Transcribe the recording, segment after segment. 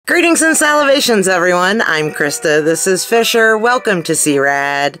Greetings and salivations, everyone. I'm Krista. This is Fisher. Welcome to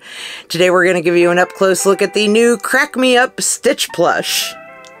C-Rad. Today we're going to give you an up-close look at the new Crack Me Up Stitch plush.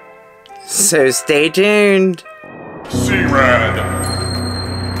 So stay tuned. C-Rad.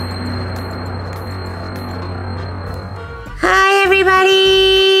 Hi, everybody.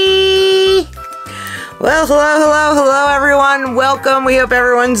 Well, hello, everyone. Welcome. We hope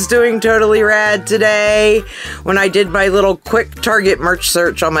everyone's doing totally rad today. When I did my little quick Target merch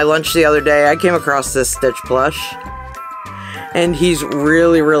search on my lunch the other day, I came across this Stitch plush. And he's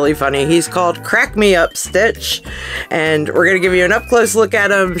really funny. He's called Crack Me Up Stitch. And we're going to give you an up-close look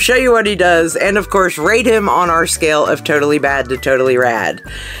at him, show you what he does, and of course, rate him on our scale of totally bad to totally rad.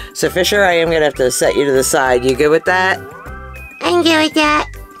 So, Fisher, I am going to have to set you to the side. You good with that? I'm good with that.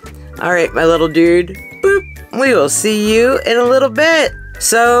 Alright, my little dude. Boop. We will see you in a little bit.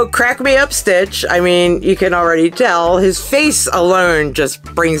 So, Crack Me Up Stitch, I mean, you can already tell, his face alone just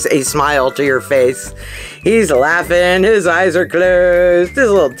brings a smile to your face. He's laughing, his eyes are closed, his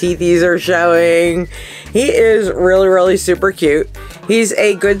little teethies are showing. He is really super cute. He's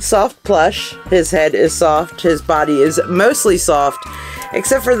a good soft plush. His head is soft, his body is mostly soft,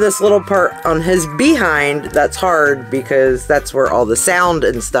 except for this little part on his behind that's hard because that's where all the sound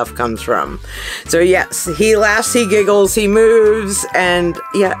and stuff comes from. So yes, he laughs, he giggles, he moves, and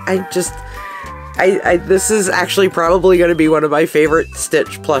yeah, this is actually probably going to be one of my favorite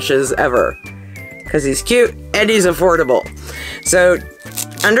Stitch plushes ever. Because he's cute and he's affordable. So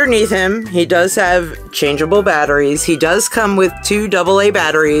underneath him, he does have changeable batteries. He does come with 2 AA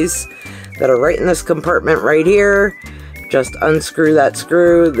batteries that are right in this compartment right here. Just unscrew that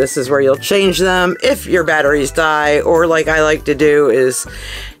screw. This is where you'll change them if your batteries die, or like I like to do is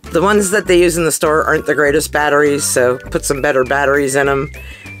the ones that they use in the store aren't the greatest batteries, so put some better batteries in them.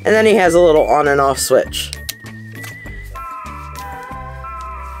 And then he has a little on and off switch.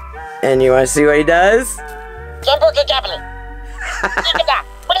 And you want to see what he does?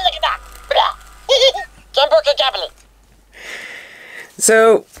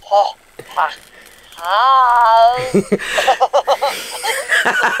 So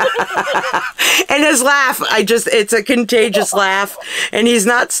and his laugh, it's a contagious laugh, and he's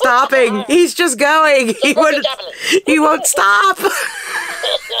not stopping. He's just going. He won't stop.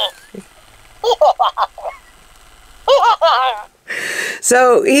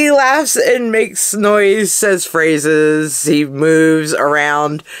 So he laughs and makes noise, says phrases, he moves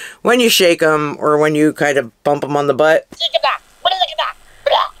around when you shake him or when you kind of bump him on the butt.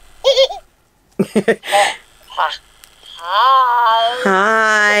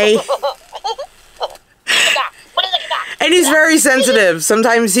 Hi. And he's very sensitive.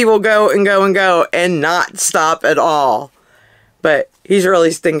 Sometimes he will go and go and go and not stop at all. But he's really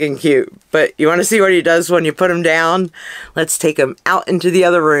stinking cute. But you want to see what he does when you put him down? Let's take him out into the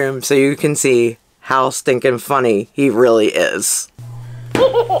other room so you can see how stinking funny he really is.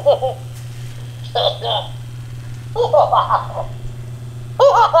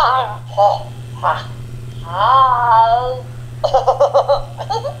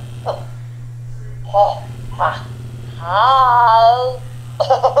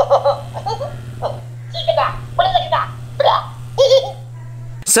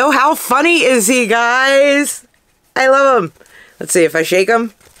 So how funny is he, guys? I love him. Let's see if I shake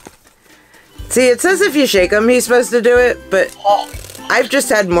him. See, it says if you shake him, he's supposed to do it, but I've just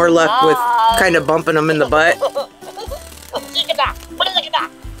had more luck with kind of bumping him in the butt.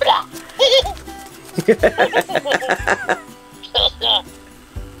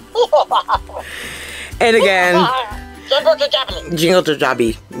 And again, jingle to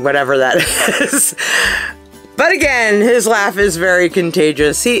jobby, whatever that is. But again, his laugh is very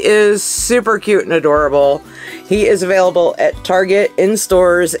contagious. He is super cute and adorable. He is available at Target, in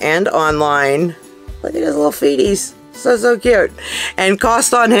stores, and online. Look at his little feeties. So cute. And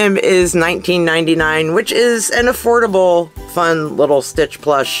cost on him is $19.99, which is an affordable, fun little Stitch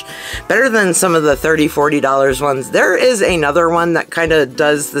plush. Better than some of the $30, $40 ones. There is another one that kind of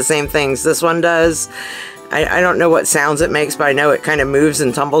does the same things this one does. I don't know what sounds it makes, but I know it kind of moves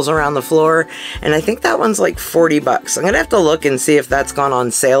and tumbles around the floor. And I think that one's like 40 bucks. I'm going to have to look and see if that's gone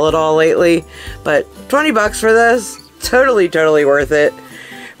on sale at all lately. But 20 bucks for this, totally worth it.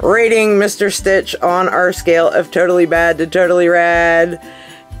 Rating Mr. Stitch on our scale of totally bad to totally rad.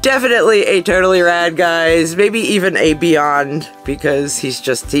 Definitely a totally rad, guys. Maybe even a beyond, because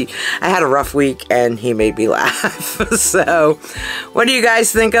I had a rough week and he made me laugh. So, what do you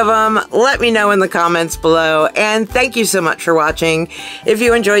guys think of him? Let me know in the comments below. And thank you so much for watching. If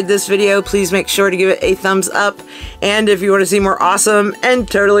you enjoyed this video, please make sure to give it a thumbs up. And if you want to see more awesome and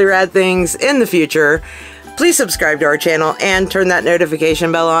totally rad things in the future, Please subscribe to our channel and turn that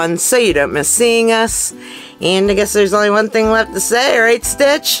notification bell on so you don't miss seeing us. And I guess there's only one thing left to say, right,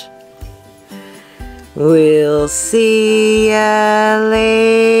 Stitch? We'll see ya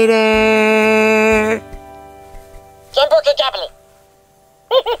later. Jumbo to Javelin.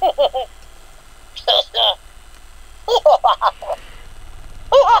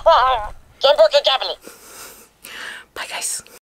 Jumbo to Javelin.